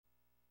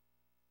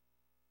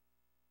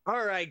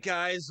All right,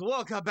 guys,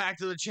 welcome back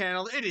to the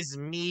channel. It is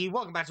me.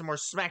 Welcome back to more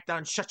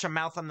SmackDown. Shut your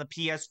mouth on the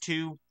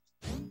PS2.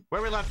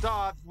 Where we left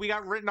off, we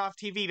got written off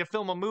TV to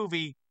film a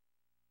movie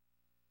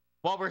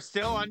while we're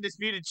still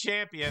undisputed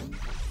champion,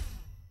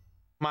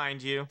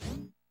 mind you.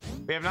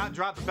 We have not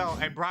dropped the belt,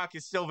 and Brock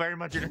is still very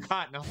much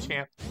Intercontinental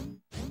champ.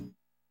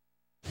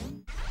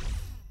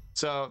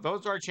 So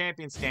those are our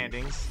champion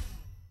standings.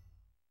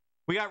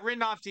 We got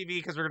written off TV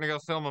because we're gonna go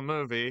film a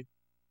movie.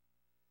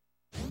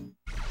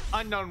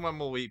 Unknown when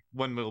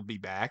we'll be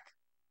back.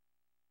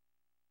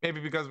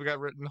 Maybe because we got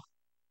written.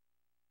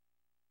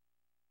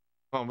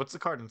 Oh, what's the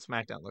card in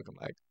SmackDown looking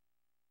like?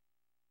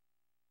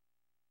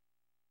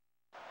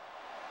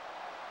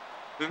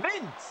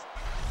 Vince!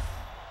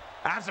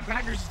 I have some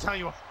bad news to tell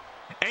you.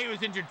 A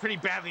was injured pretty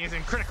badly, is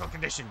in critical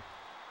condition.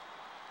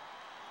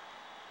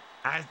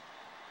 At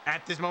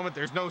this moment,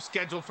 there's no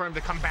schedule for him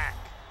to come back.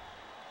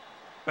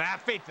 But I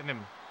have faith in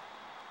him.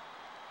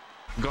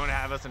 He's going to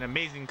have us an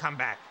amazing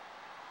comeback.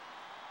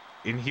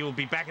 And he will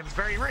be back in this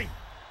very ring.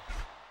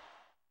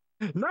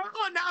 No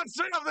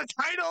announcement of the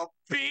title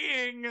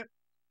being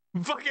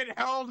fucking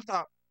held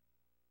up.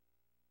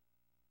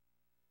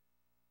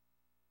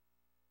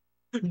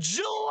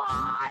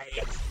 July!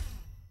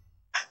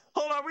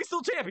 Hold on, we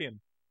still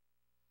champion.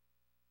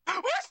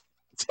 We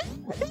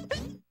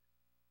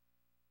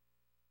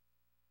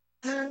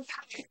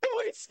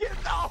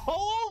skipped the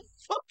whole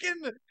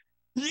fucking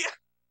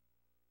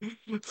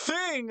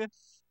thing.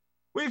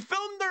 We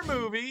filmed our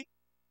movie.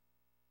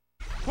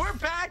 We're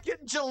back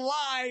in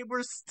July.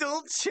 We're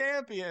still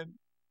champion.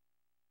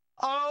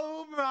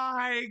 Oh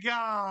my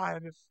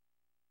god.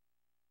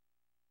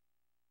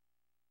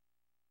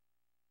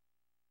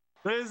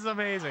 This is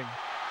amazing.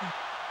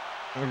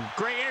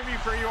 Great interview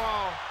for you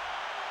all.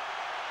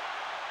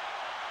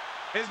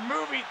 His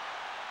movie,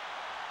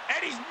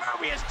 Eddie's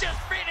movie has just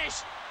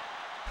finished.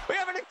 We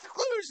have an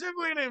exclusive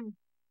with him.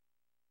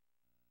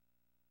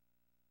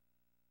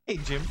 Hey,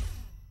 Jim.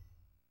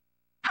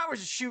 How was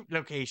the shoot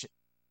location?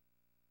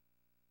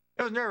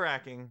 It was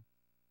nerve-wracking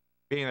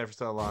being there for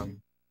so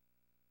long.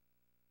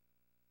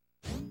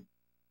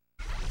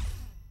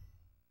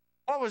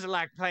 What was it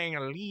like playing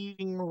a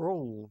leading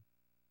role?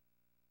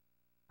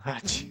 I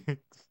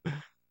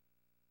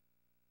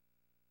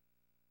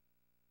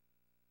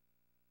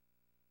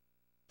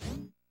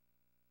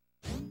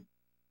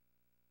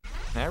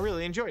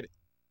really enjoyed it.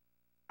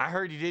 I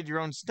heard you did your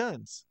own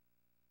stunts.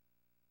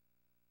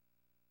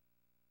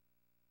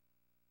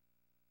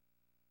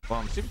 Well,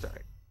 I'm super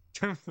sorry.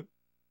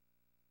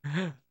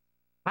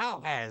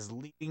 How has the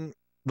leading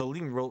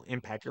role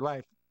impact your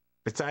life?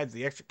 Besides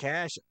the extra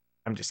cash?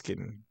 I'm just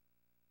kidding.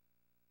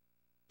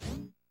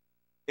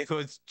 It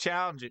was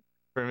challenging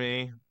for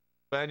me,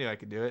 but I knew I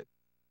could do it.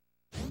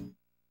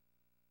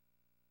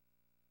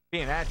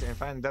 Being an actor and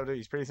finding WWE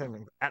is pretty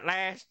simple. At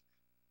last,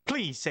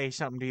 please say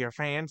something to your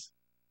fans.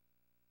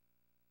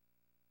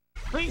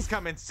 Please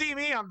come and see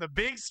me on the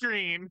big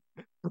screen.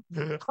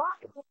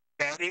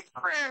 Eddie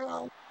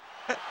Brown.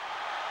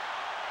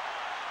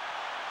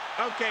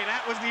 Okay,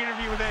 that was the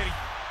interview with Eddie.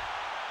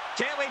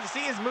 Can't wait to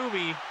see his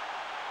movie.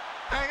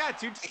 I got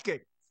 2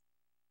 tickets.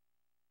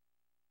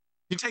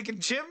 You taking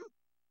Jim?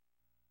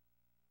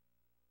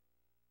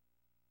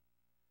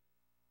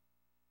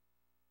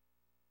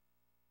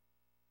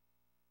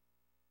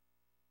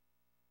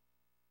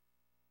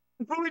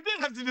 But we did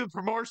have to do the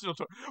promotional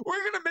tour.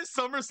 We're gonna miss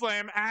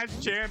SummerSlam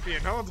as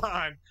champion. Hold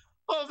on.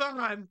 Hold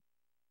on.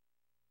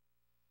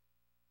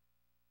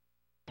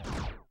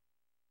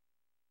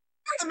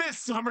 We're gonna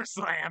miss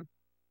SummerSlam.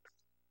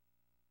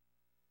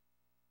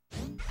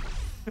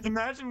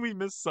 Imagine we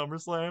miss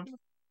SummerSlam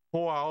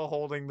while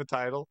holding the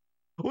title.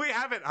 We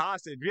have it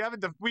hostage.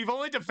 We've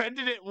only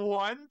defended it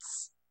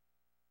once.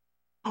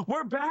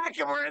 We're back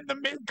and we're in the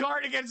mid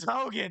card against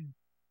Hogan.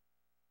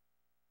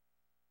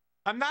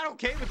 I'm not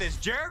okay with this.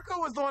 Jericho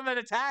was the one that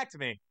attacked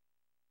me.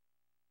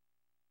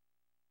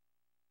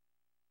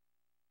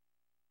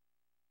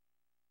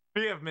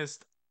 We have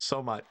missed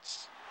so much.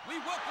 We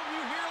welcome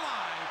you here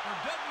live for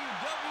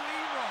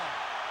WWE Raw.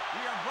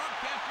 We are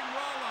broadcasting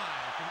Raw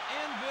live from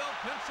Annville,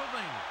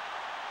 Pennsylvania.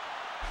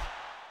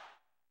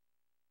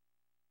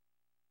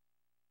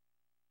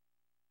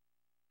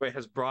 Wait,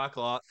 has Brock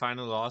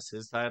finally lost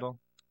his title?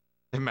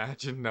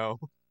 Imagine no.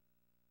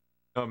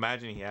 No,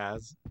 imagine he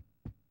has.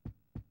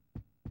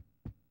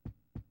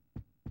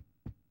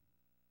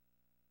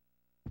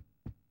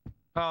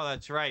 Oh,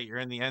 that's right. You're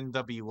in the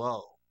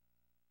NWO.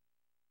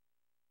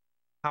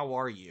 How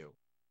are you?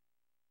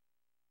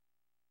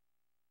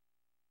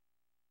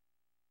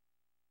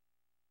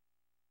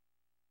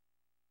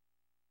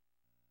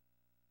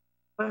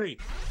 Hey,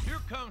 Here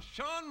comes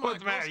Shawn Michaels, what's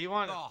the matter?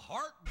 the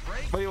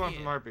Heartbreak What do you want Kid.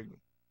 from Heartbreak?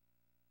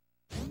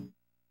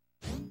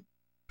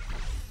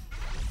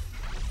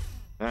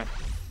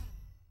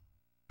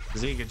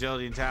 Zeke,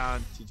 agility, and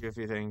talent teach you a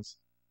few things.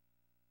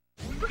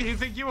 Who do you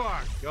think you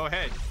are? Go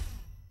ahead.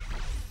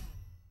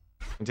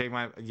 And take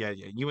my... Yeah,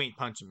 you ain't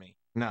punching me.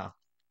 No.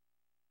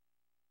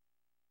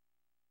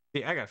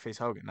 See, I gotta face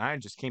Hogan. I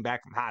just came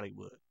back from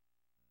Hollywood.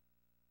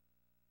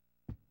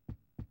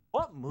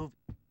 What movie?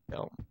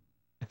 No.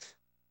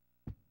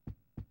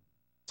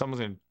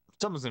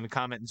 Someone's gonna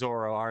comment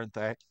Zorro, aren't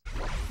they?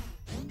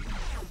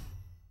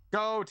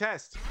 Go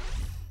test.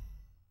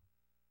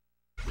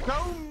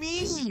 Go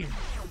me.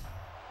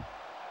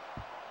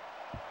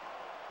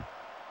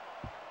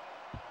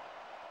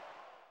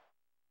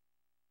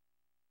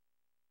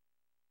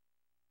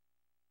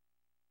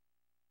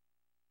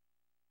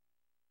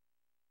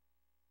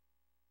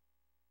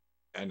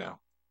 I know.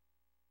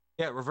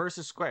 Yeah, reverse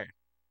is square.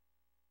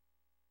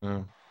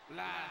 Oh.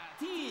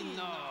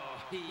 Latino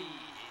Heat.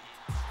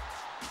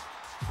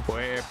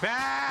 We're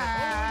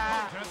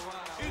back!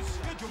 Is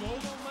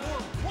scheduled for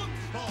one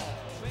fall.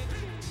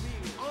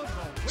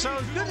 So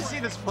it's good to see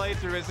this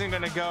playthrough isn't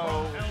going to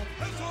go El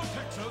Paso,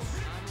 Texas,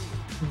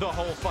 the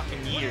whole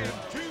fucking year.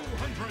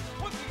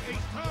 228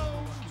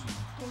 pounds.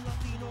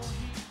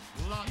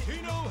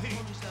 Latino Heat.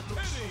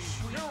 Eddie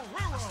Guerrero.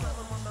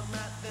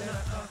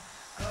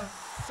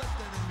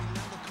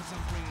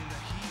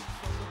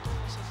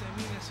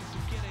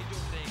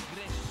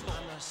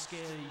 I'm not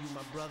scared of you,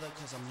 my brother,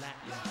 cause I'm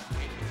Latin.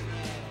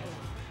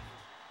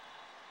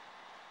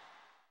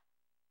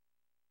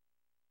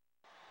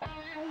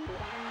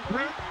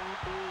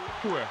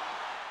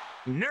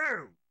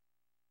 No!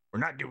 We're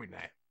not doing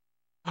that.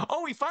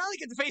 Oh, we finally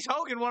get to face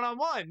Hogan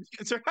one-on-one.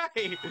 That's right.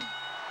 Hey,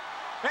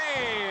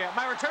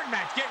 my return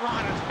match. Get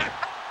Ron.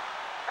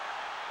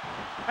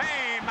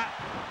 Hey,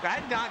 I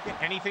did not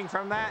get anything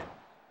from that.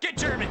 Get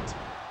Germaned.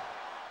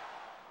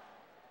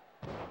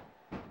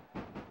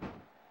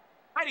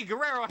 Eddie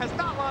Guerrero has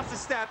not lost a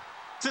step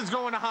since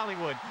going to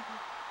Hollywood.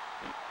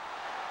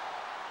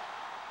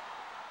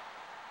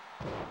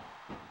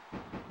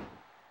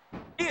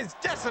 He is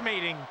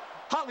decimating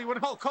Hollywood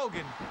Hulk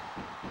Hogan.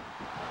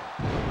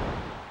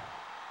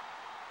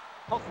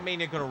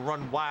 Hulkamania gonna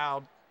run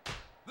wild.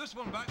 This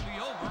one back to be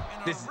over.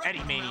 This is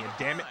Eddie Mania,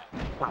 damn it.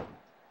 Wow.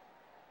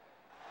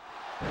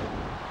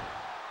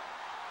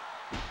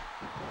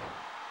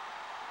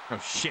 Oh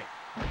shit.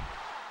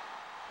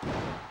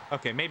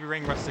 Okay, maybe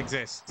ring rust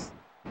exists.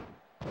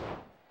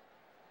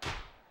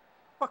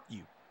 Fuck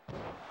you.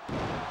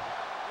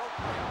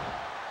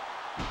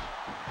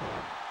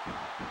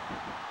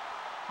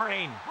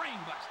 Brain. Brain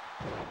buster.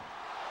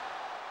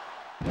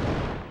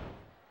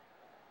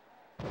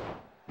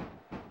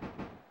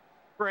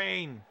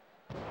 Brain.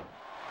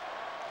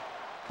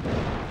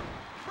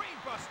 Brain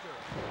buster.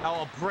 I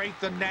will break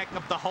the neck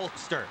of the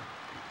Hulkster.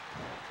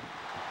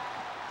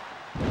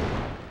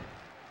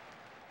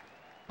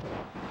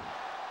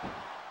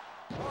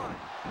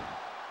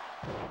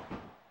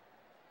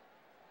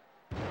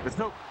 There's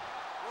no... Rope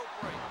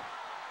break.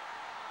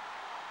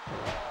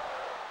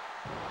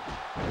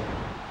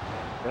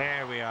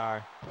 There we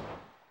are.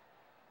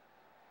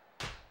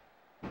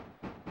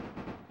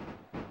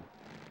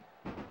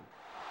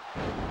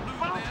 Blue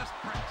Mass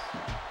press.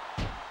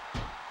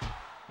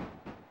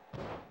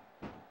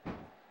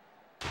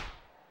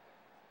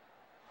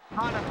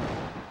 Hana.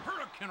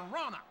 Hurricane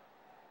Rana.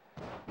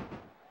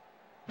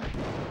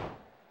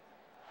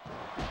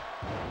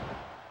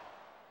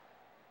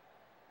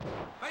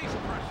 Face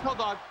pressure.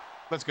 Bulldog.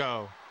 Let's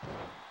go.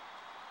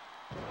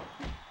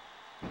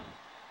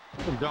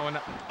 I'm going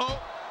up. Oh!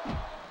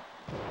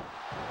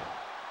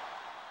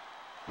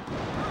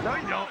 No,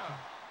 you don't.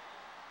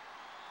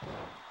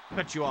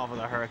 Cut you off with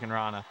a Hurricane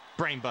Rana.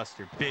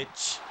 Brainbuster,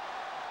 bitch.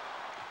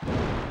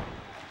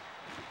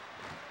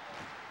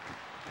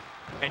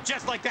 And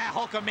just like that,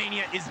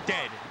 Hulkamania is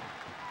dead.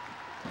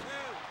 2,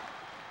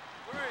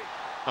 3.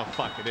 Oh,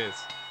 fuck, it is.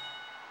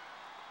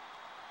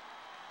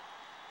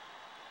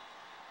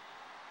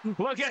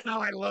 Look at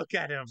how I look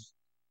at him.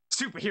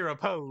 Superhero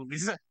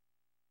pose.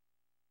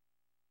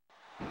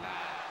 Latino.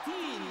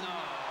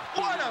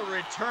 What a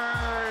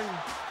return.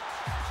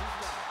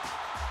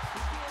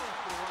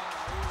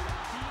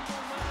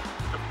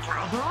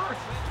 Brother?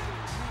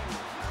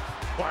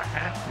 What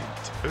happened?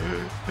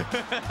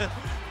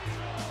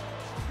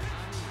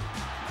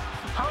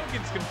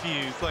 Hogan's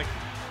confused. Like,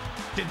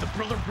 did the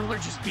brother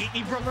just beat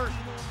me, brother?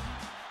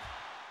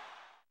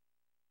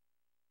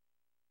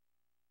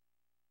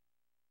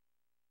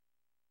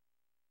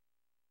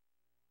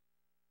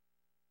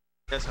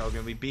 Yes,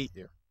 Hogan, we beat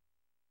you.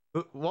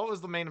 What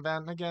was the main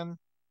event again?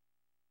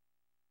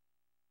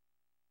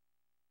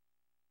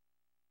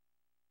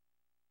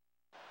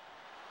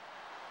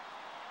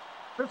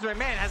 Vince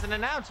McMahon has an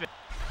announcement.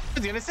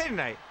 What's he gonna say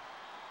tonight?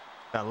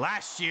 The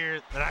last year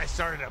that I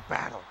started a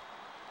battle,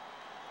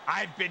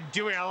 I've been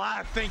doing a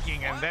lot of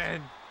thinking, and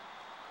then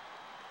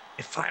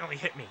it finally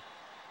hit me.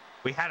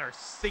 We had our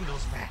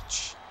singles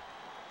match.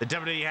 The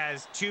WWE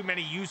has too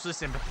many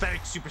useless and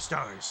pathetic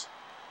superstars.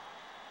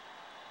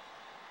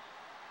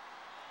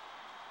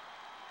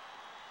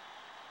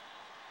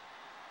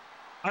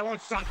 I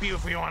won't stop you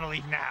if we want to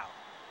leave now.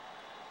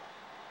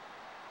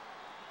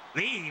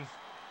 Leave?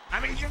 I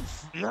mean,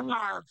 you're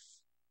not.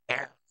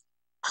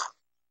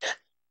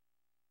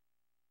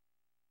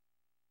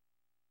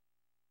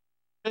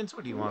 Vince,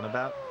 what do you want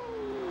about?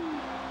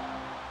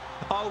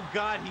 Oh,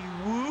 God, he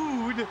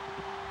wooed.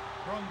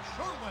 From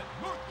Charlotte,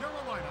 North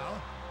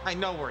Carolina, I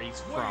know where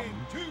he's from.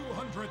 Weighing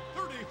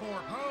 234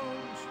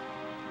 pounds,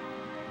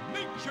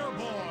 Nature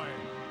Boy,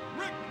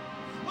 Ric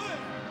Flair.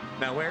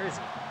 Now, where is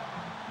he?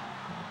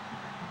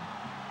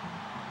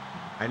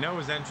 I know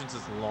his entrance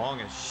is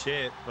long as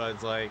shit, but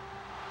it's like,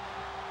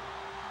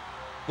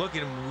 look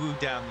at him woo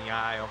down the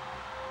aisle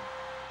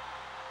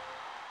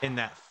in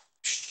that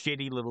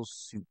shitty little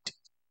suit.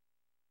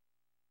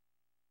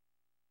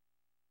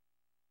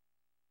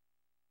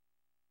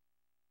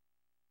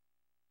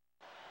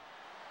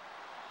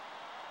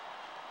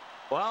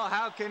 Well,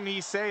 how can he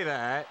say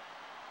that?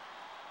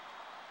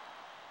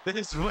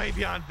 This is way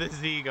beyond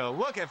his ego.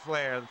 Look at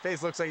Flair. The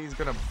face looks like he's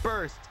gonna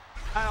burst.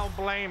 I don't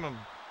blame him.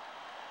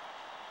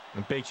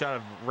 A big shot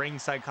of ring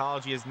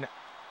psychology is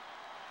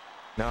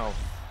no.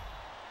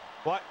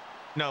 What?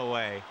 No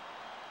way.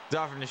 He's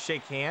offering to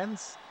shake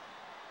hands?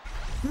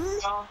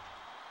 No.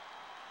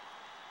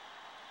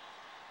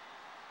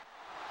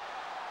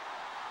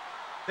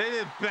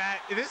 Is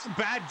this a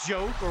bad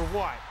joke or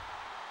what?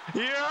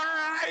 You're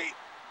right.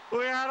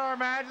 We had our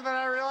match and then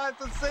I realized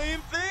the same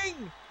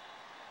thing.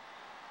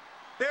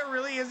 There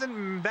really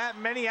isn't that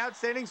many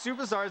outstanding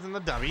superstars in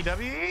the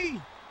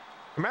WWE.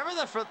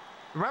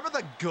 Remember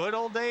the good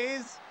old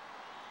days?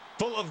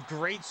 Full of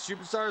great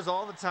superstars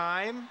all the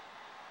time?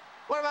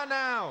 What about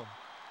now?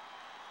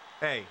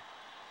 Hey,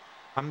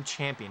 I'm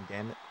champion,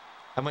 damn it.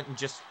 I went and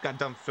just got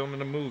done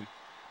filming a movie.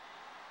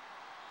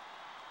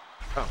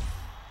 Oh.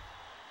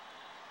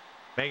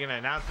 Making an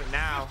announcement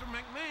now. Mr.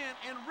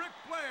 McMahon and Ric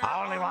Flair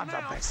I only want the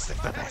best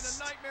of the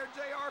best.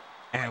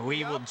 And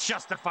we will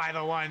justify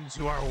the ones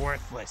who are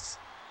worthless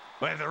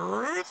with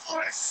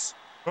ruthless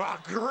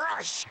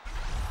aggression.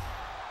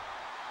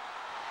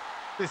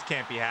 This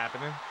can't be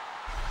happening.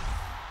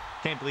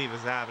 Can't believe this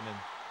is happening.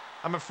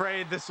 I'm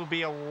afraid this will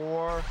be a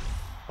war.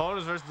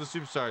 Owners versus the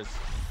superstars.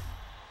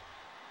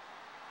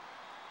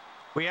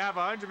 We have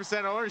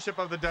 100% ownership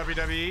of the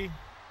WWE.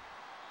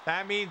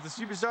 That means the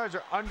superstars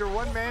are under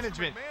one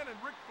management.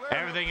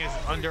 Everything is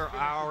under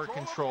our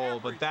control,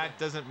 but that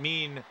doesn't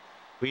mean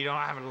we don't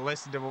have to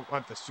listen to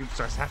what the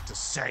superstars have to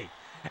say.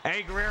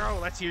 Hey, Guerrero,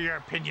 let's hear your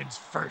opinions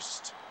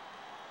first.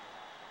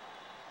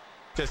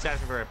 Just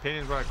asking for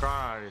opinions by a con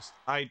artist.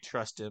 I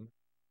trust him.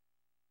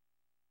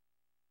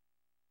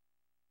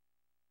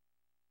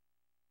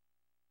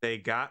 They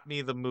got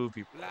me the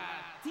movie.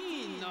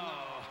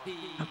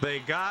 They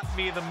got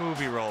me the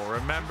movie role.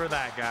 Remember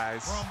that,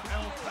 guys.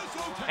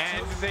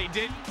 And they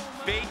didn't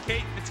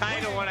vacate the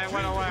title when I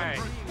went away.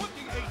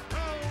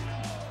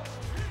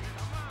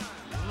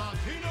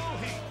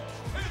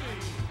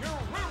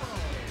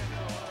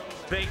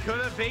 They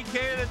could have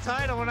vacated the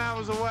title when I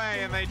was away,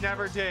 and they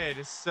never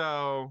did.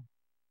 So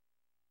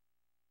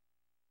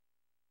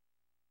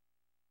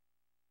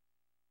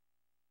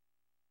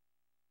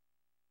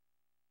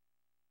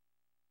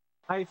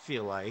I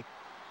feel like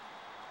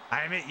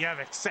I admit you have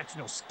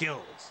exceptional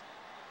skills,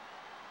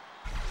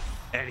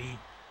 Eddie.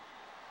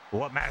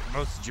 What matters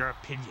most is your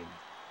opinion.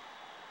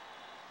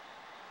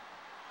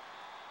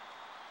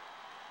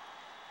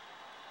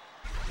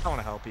 I want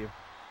to help you.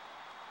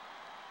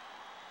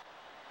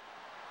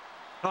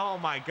 Oh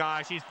my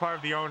gosh, he's part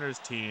of the owner's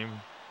team.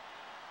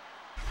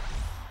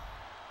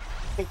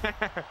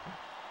 I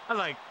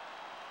like,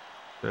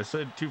 there's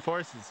two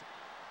forces.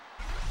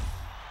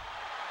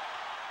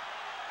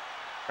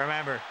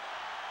 Remember,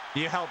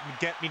 you helped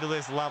get me to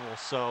this level,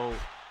 so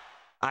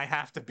I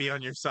have to be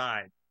on your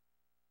side.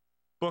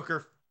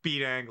 Booker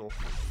beat Angle.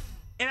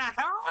 In a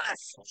hell of a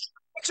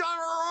switch on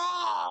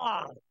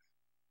Raw!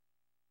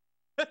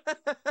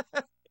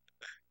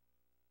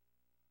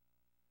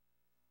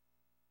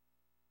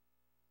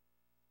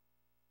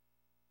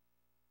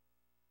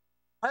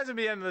 That's gonna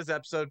be the end of this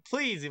episode.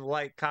 Please leave a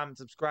like, comment,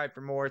 subscribe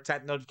for more.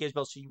 Tap the notification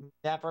bell so you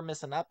never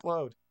miss an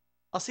upload.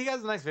 I'll see you guys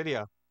in the next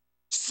video.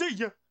 See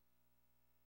ya!